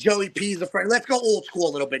 Joey P's a friend. Let's go old school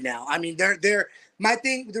a little bit now. I mean, they're my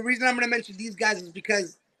thing. The reason I'm going to mention these guys is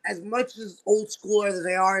because as much as old school as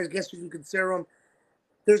they are, I guess you can consider them.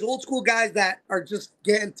 There's old school guys that are just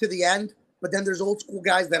getting to the end, but then there's old school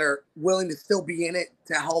guys that are willing to still be in it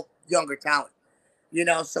to help younger talent. You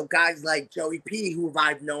know, so guys like Joey P, who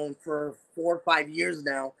I've known for 4 or 5 years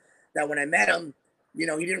now, that when I met him, you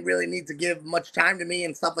know, he didn't really need to give much time to me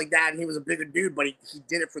and stuff like that, and he was a bigger dude, but he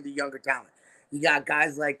did it for the younger talent. You got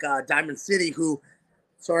guys like Diamond City, who,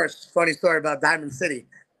 funny story about Diamond City,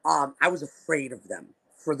 I was afraid of them.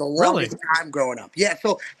 For the longest time growing up. Yeah,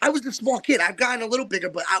 so I was a small kid. I've gotten a little bigger,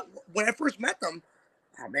 but when I first met them,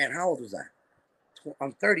 oh man, how old was I?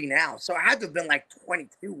 I'm 30 now. So I had to have been like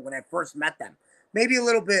 22 when I first met them. Maybe a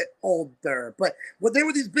little bit older. But they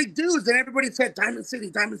were these big dudes, and everybody said Diamond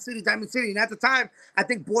City, Diamond City, Diamond City. And at the time, I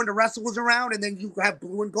think Born to Wrestle was around, and then you have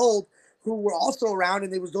Blue and Gold, who were also around,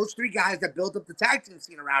 and there was those 3 guys that built up the tag team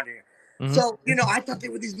scene around here. Mm-hmm. So, you know, I thought they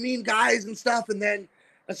were these mean guys and stuff, and then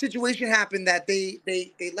a situation happened that they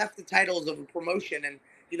left the titles of a promotion, and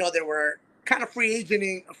you know they were kind of a free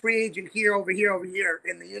agent here over here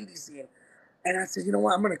in the indie scene. And I said, you know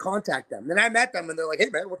what, I'm going to contact them. Then I met them, and they're like, "Hey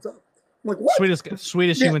man, what's up?" I'm like, "What?"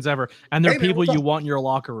 Sweetest humans ever, and they're people you want in your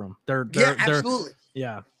locker room. They're absolutely.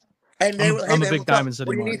 Yeah. And they were, hey I'm a man, big what's up? Diamond City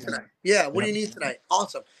What do you mark. need tonight? Yeah, what do Yep. you need tonight?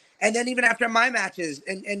 Awesome. And then even after my matches,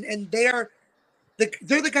 and they're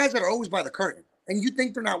the guys that are always by the curtain. And you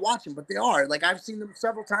think they're not watching, but they are. Like I've seen them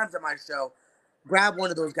several times at my show. Grab one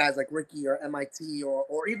of those guys like Ricky or MIT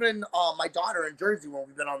or even my daughter in Jersey when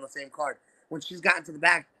we've been on the same card. When she's gotten to the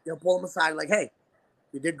back, they'll pull them aside like, hey,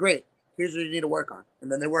 you did great. Here's what you need to work on.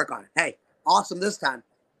 And then they work on it. Hey, awesome this time.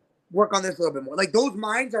 Work on this a little bit more. Like those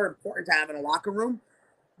minds are important to have in a locker room.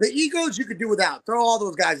 The egos you could do without. Throw all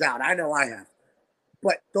those guys out. I know I have.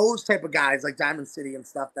 But those type of guys like Diamond City and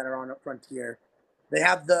stuff that are on the Frontier, they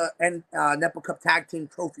have the Nepo Cup tag team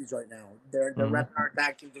trophies right now. They're repping our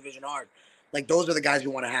tag team division hard. Like those are the guys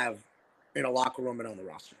you want to have in a locker room and on the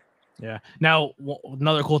roster. Yeah. Now,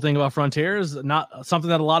 another cool thing about Frontier is not something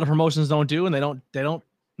that a lot of promotions don't do, and they don't.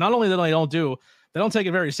 Not only that they don't do, they don't take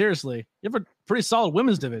it very seriously. You have a pretty solid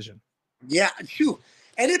women's division. Yeah, phew.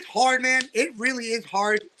 And it's hard, man. It really is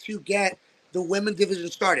hard to get the women's division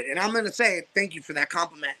started. And I'm gonna say thank you for that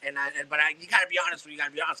compliment. But you gotta be honest. You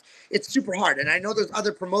gotta be honest. It's super hard. And I know there's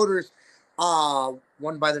other promoters,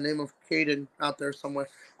 one by the name of Caden out there somewhere.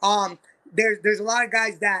 There's a lot of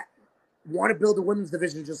guys that want to build a women's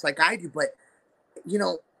division just like I do, but you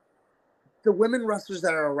know, the women wrestlers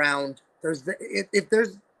that are around, if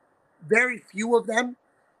there's very few of them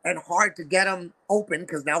and hard to get them open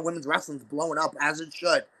because now women's wrestling's blowing up as it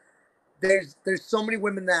should. There's so many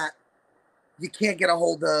women that you can't get a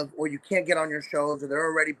hold of or you can't get on your shows or they're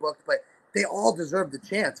already booked, but they all deserve the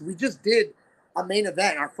chance. We just did a main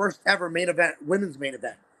event, our first ever main event, women's main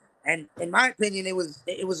event. And in my opinion, it was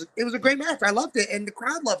a great match. I loved it, and the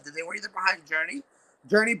crowd loved it. They were either behind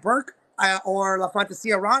Journey Burke, or La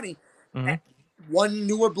Fantasia Ronnie. Mm-hmm. One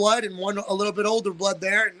newer blood and one a little bit older blood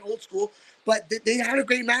there and old school. But they had a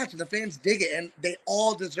great match, and the fans dig it, and they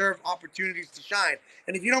all deserve opportunities to shine.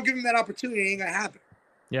 And if you don't give them that opportunity, it ain't gonna happen.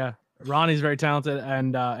 Yeah, Ronnie's very talented,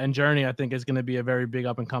 and Journey, I think, is going to be a very big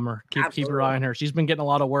up and comer. Keep your eye on her. She's been getting a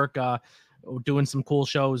lot of work, doing some cool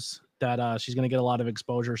shows that she's going to get a lot of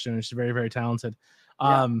exposure soon. She's very, very talented.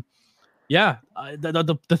 The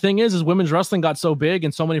thing is women's wrestling got so big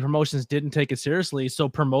and so many promotions didn't take it seriously. So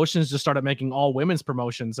promotions just started making all women's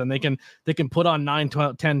promotions, and they can put on 9,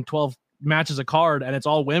 12, 10, 12 matches a card, and it's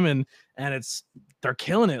all women, and they're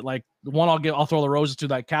killing it. Like the one I'll throw the roses to,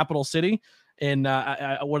 that Capital City in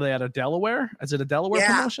what are they, out of Delaware? Is it a Delaware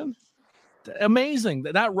promotion? Amazing.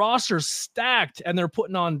 That roster's stacked, and they're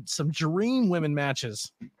putting on some dream women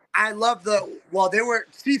matches. I love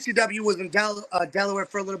CCW was in Delaware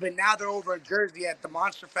for a little bit. Now they're over in Jersey at the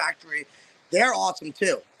Monster Factory. They're awesome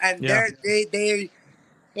too. And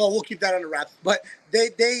we'll keep that under wraps, but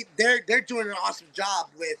they're doing an awesome job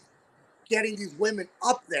with getting these women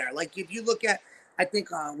up there. Like if you look at, I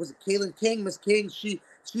think, was it Kaylin King, Miss King?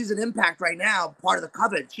 She's an Impact right now, part of the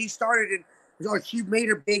Coven. She she made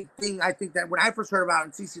her big thing, I think, that when I first heard about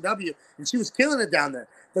it in CCW, and she was killing it down there.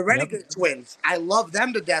 The Renegade Twins, I love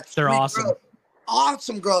them to death. They're awesome. Girls.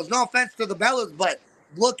 Awesome girls. No offense to the Bellas, but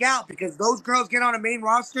look out, because those girls get on a main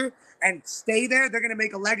roster and stay there. They're going to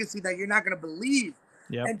make a legacy that you're not going to believe.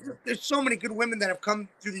 Yep. And there's so many good women that have come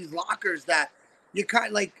through these lockers that you kind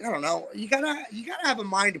of like, I don't know, you gotta have a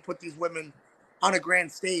mind to put these women on a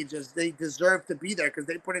grand stage, as they deserve to be there, because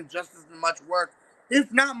they put in just as much work,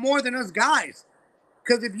 if not more, than us guys.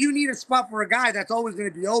 Because if you need a spot for a guy, that's always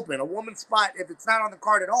going to be open. A woman's spot, if it's not on the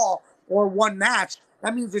card at all, or one match,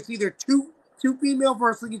 that means it's either two female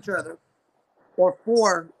versus each other, or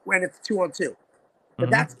 4 when it's 2-on-2. If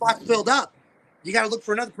that spot's filled up, you got to look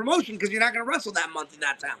for another promotion, because you're not going to wrestle that month in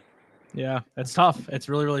that town. Yeah, it's tough. It's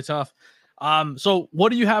really, really tough. So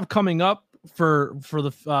what do you have coming up for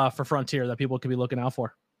Frontier that people could be looking out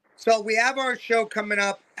for? So we have our show coming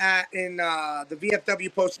up in the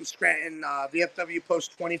VFW Post in Scranton, VFW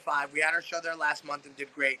Post 25. We had our show there last month and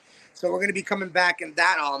did great. So we're going to be coming back in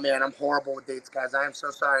that. Oh, man, I'm horrible with dates, guys. I am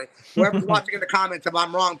so sorry. Whoever's watching in the comments, if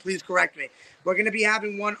I'm wrong, please correct me. We're going to be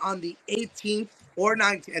having one on the 18th or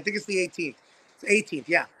 19th. I think it's the 18th. It's 18th,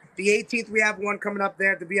 yeah. The 18th, we have one coming up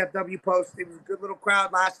there at the VFW Post. It was a good little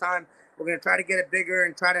crowd last time. We're going to try to get it bigger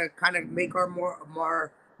and try to kind of make our more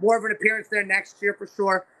of an appearance there next year for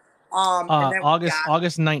sure.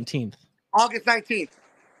 August 19th. August 19th.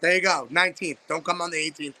 There you go. 19th. Don't come on the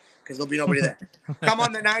 18th, because there'll be nobody there. Come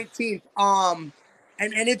on the 19th. And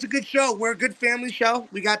it's a good show. We're a good family show.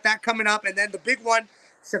 We got that coming up. And then the big one,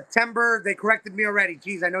 September, they corrected me already.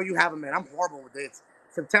 Jeez, I know you have them, man. I'm horrible with dates.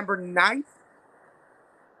 September 9th. I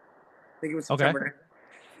think it was September 9th.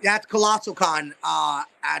 That's Colossal Con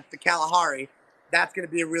at the Kalahari. That's going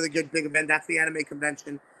to be a really good big event. That's the anime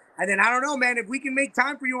convention. And then, I don't know, man, if we can make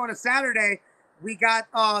time for you on a Saturday, we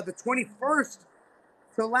got the 21st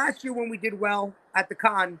So last year when we did well at the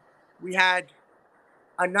con, we had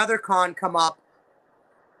another con come up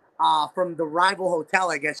from the rival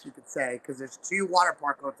hotel, I guess you could say, because there's 2 water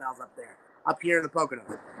park hotels up there, up here in the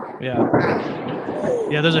Poconos.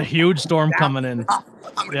 Yeah, there's a huge storm coming in.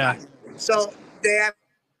 Yeah. So they have.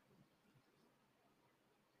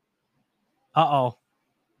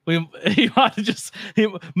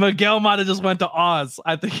 Miguel might have just went to Oz.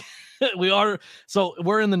 I think we're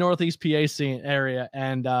in the Northeast PA scene area,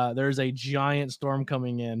 and there's a giant storm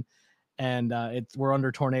coming in, and we're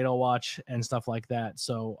under tornado watch and stuff like that.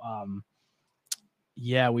 So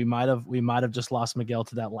yeah, we might have just lost Miguel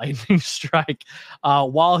to that lightning strike.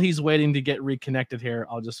 While he's waiting to get reconnected here,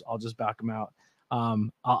 I'll just back him out.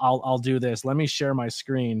 I'll do this. Let me share my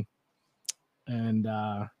screen, and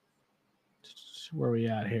where are we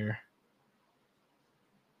at here?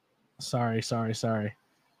 Sorry. Is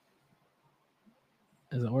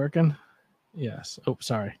it working? Yes. Oh,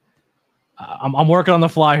 sorry. I'm working on the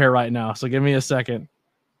fly here right now, so give me a second.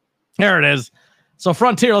 There it is. So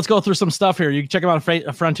Frontier, let's go through some stuff here. You can check them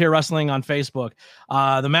out Frontier Wrestling on Facebook.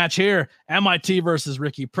 The match here, MIT versus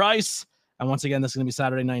Ricky Price. And once again, this is going to be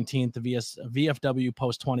Saturday 19th, the VFW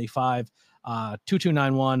Post 25,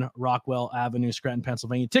 2291 Rockwell Avenue, Scranton,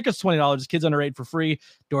 Pennsylvania. Tickets $20. Kids under 8 for free.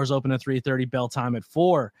 Doors open at 3:30. Bell time at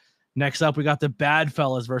 4. Next up, we got the Bad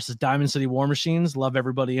Fellas versus Diamond City War Machines. Love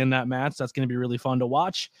everybody in that match. That's going to be really fun to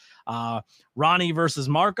watch. Ronnie versus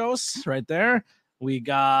Marcos right there. We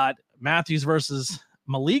got Matthews versus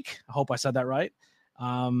Malik. I hope I said that right.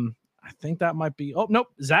 I think that might be. Oh, nope.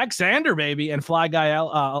 Zach Sander, baby. And Fly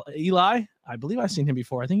Guy Eli. I believe I've seen him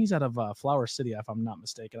before. I think he's out of Flower City, if I'm not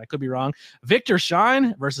mistaken. I could be wrong. Victor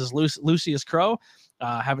Shine versus Lucius Crow.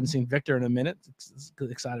 Haven't seen Victor in a minute.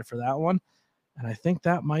 Excited for that one. And I think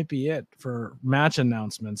that might be it for match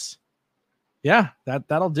announcements. Yeah,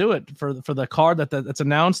 that'll do it for the card that's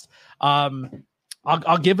announced.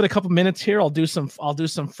 I'll give it a couple minutes here. I'll do some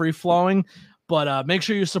free flowing, but make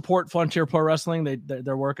sure you support Frontier Pro Wrestling.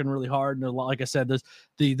 They're working really hard, and like I said, there's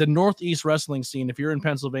the Northeast wrestling scene. If you're in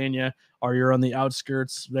Pennsylvania or you're on the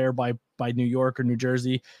outskirts there by New York or New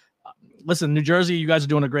Jersey, listen, New Jersey, you guys are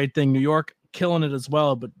doing a great thing. New York, killing it as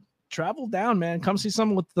well, but travel down, man. Come see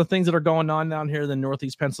some of the things that are going on down here in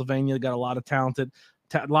Northeast Pennsylvania. They got a lot of talent in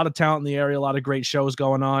the area, a lot of great shows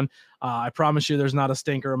going on. I promise you there's not a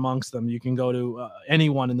stinker amongst them. You can go to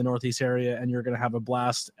anyone in the Northeast area and you're going to have a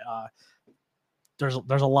blast. There's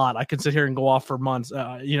a lot. I could sit here and go off for months.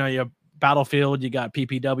 You have Battlefield, you got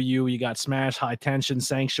PPW, you got Smash, High Tension,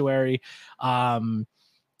 Sanctuary. I'm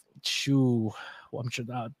sure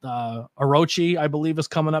Orochi, I believe, is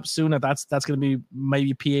coming up soon. That's going to be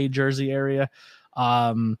maybe PA Jersey area.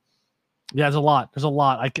 Yeah, there's a lot.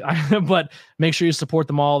 But make sure you support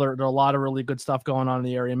them all. There are a lot of really good stuff going on in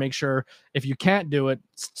the area. Make sure if you can't do it,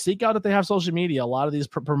 seek out if they have social media. A lot of these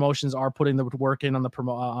promotions are putting the work in on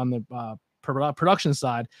the production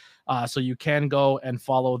side, so you can go and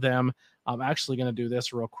follow them. I'm actually going to do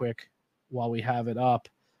this real quick while we have it up.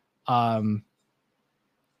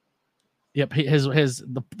 Yep,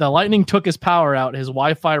 the lightning took his power out. His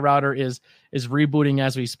Wi-Fi router is rebooting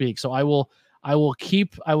as we speak. So I will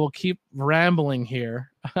keep rambling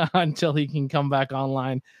here until he can come back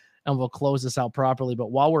online, and we'll close this out properly.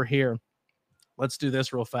 But while we're here, let's do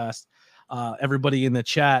this real fast. Everybody in the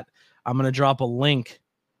chat, I'm going to drop a link,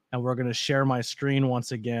 and we're going to share my screen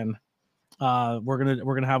once again. We're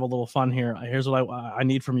gonna have a little fun here. Here's what I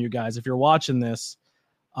need from you guys. If you're watching this,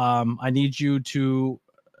 I need you to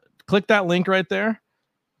click that link right there,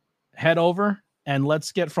 head over, and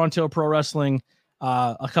let's get Frontier Pro Wrestling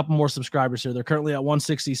a couple more subscribers here. They're currently at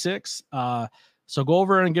 166. So go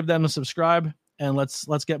over and give them a subscribe, and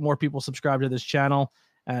let's get more people subscribed to this channel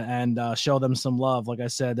and show them some love. Like I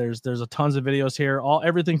said, there's a tons of videos here,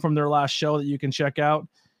 everything from their last show that you can check out.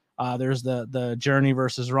 There's the Journey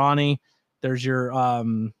versus Ronnie. There's your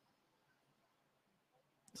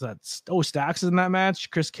Stax is in that match.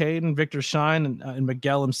 Chris Cade and Victor Shine and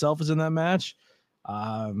Miguel himself is in that match.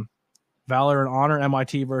 Valor and Honor,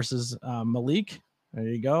 MIT versus Malik. There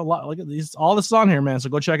you go. Look at these. All this is on here, man. So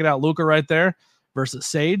go check it out. Luca right there versus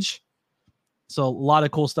Sage. So a lot of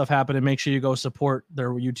cool stuff happening. Make sure you go support their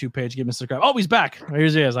YouTube page. Give him a subscribe. Oh, he's back. Here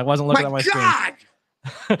he is. I wasn't looking at my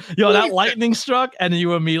screen. Yo, that lightning struck, and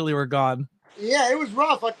you immediately were gone. Yeah, it was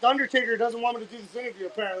rough. Like, the Undertaker doesn't want me to do this interview,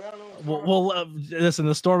 apparently. I don't know. Well, listen,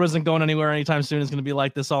 the storm isn't going anywhere anytime soon. It's going to be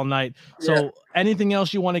like this all night. So anything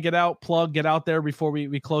else you want to get out there before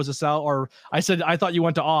we close this out? Or I thought you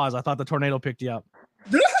went to Oz. I thought the tornado picked you up.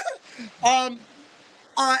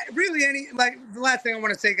 Really, the last thing I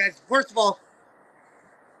want to say, guys, first of all,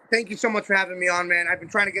 Thank you so much for having me on, man. I've been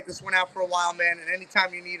trying to get this one out for a while, man. And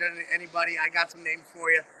anytime you need anybody, I got some names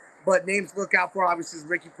for you. But names to look out for, obviously, is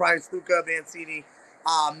Ricky Price, Luca Mancini,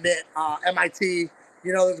 Mitt, MIT.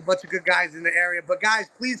 You know, there's a bunch of good guys in the area. But, guys,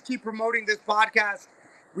 please keep promoting this podcast.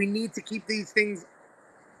 We need to keep these things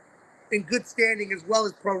in good standing as well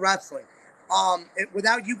as pro wrestling.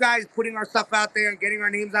 Without you guys putting our stuff out there and getting our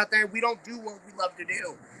names out there, we don't do what we love to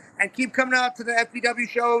do. And keep coming out to the FBW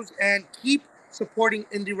shows and keep supporting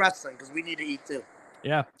indie wrestling because we need to eat too.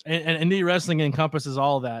 Yeah, and indie wrestling encompasses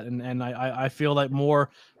all of that, and I feel like more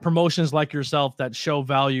promotions like yourself that show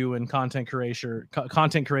value in content creators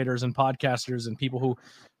and podcasters and people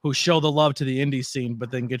who show the love to the indie scene, but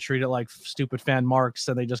then get treated like stupid fan marks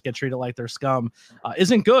and they just get treated like they're scum,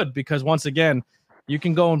 isn't good, because once again, you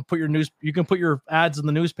can go and put your ads in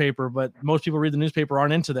the newspaper, but most people read the newspaper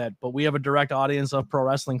aren't into that. But we have a direct audience of pro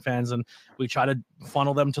wrestling fans, and we try to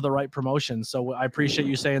funnel them to the right promotion. So I appreciate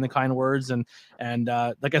you saying the kind words, and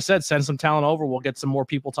like I said, send some talent over. We'll get some more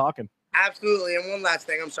people talking. Absolutely. And one last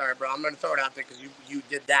thing, I'm sorry, bro. I'm going to throw it out there because you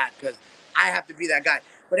did that, because I have to be that guy.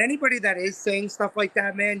 But anybody that is saying stuff like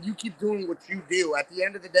that, man, you keep doing what you do. At the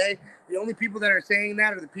end of the day, the only people that are saying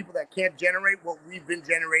that are the people that can't generate what we've been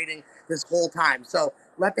generating this whole time. So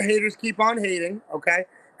let the haters keep on hating, okay?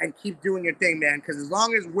 And keep doing your thing, man. Because as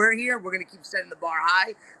long as we're here, we're going to keep setting the bar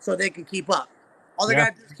high so they can keep up. All they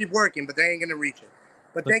got to do is keep working, but they ain't going to reach it.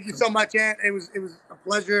 But thank you so much, Ant. It was a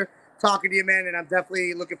pleasure talking to you, man. And I'm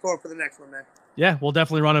definitely looking forward for the next one, man. Yeah, we'll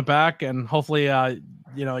definitely run it back. And hopefully,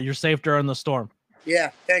 you're safe during the storm.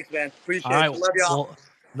 Yeah, thanks, man. Appreciate it. Love y'all. Well,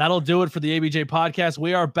 that'll do it for the ABJ podcast.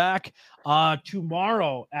 We are back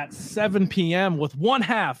tomorrow at 7 p.m. with one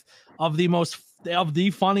half of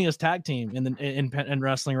the funniest tag team in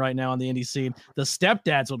wrestling right now on the indie scene, the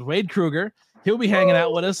Stepdads with Wade Kruger. He'll be hanging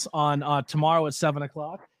out with us on tomorrow at 7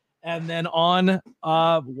 o'clock. And then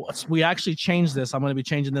we actually changed this. I'm going to be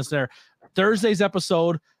changing this there. Thursday's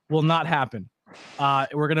episode will not happen.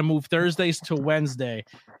 We're going to move Thursdays to Wednesday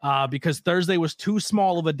because Thursday was too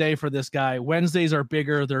small of a day for this guy. Wednesdays are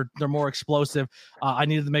bigger. They're more explosive. I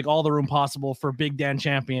needed to make all the room possible for Big Dan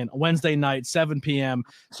Champion. Wednesday night, 7 p.m.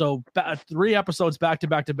 So 3 episodes back to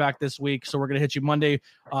back this week. So we're going to hit you Monday,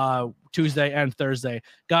 Tuesday, and Thursday.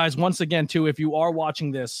 Guys, once again, too, if you are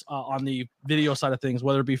watching this on the video side of things,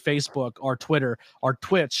 whether it be Facebook or Twitter or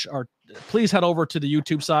Twitch, or please head over to the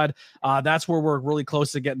YouTube side. That's where we're really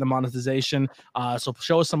close to getting the monetization. So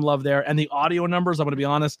show us some love there. And the audio numbers, I'm going to be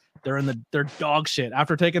honest, they're dog shit.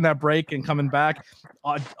 After taking that break and coming back,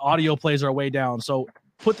 audio plays are way down. So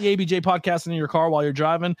put the ABJ podcast in your car while you're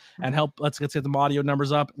driving and let's get the audio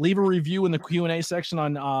numbers up. Leave a review in the Q&A section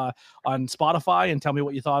on Spotify and tell me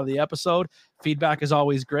what you thought of the episode. Feedback is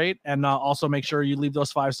always great. And also make sure you leave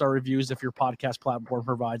those 5-star reviews if your podcast platform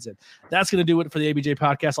provides it. That's going to do it for the ABJ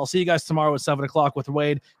podcast. I'll see you guys tomorrow at 7 o'clock with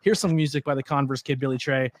Wade. Here's some music by the Converse Kid, Billy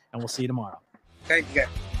Trey, and we'll see you tomorrow. Thank you, guys.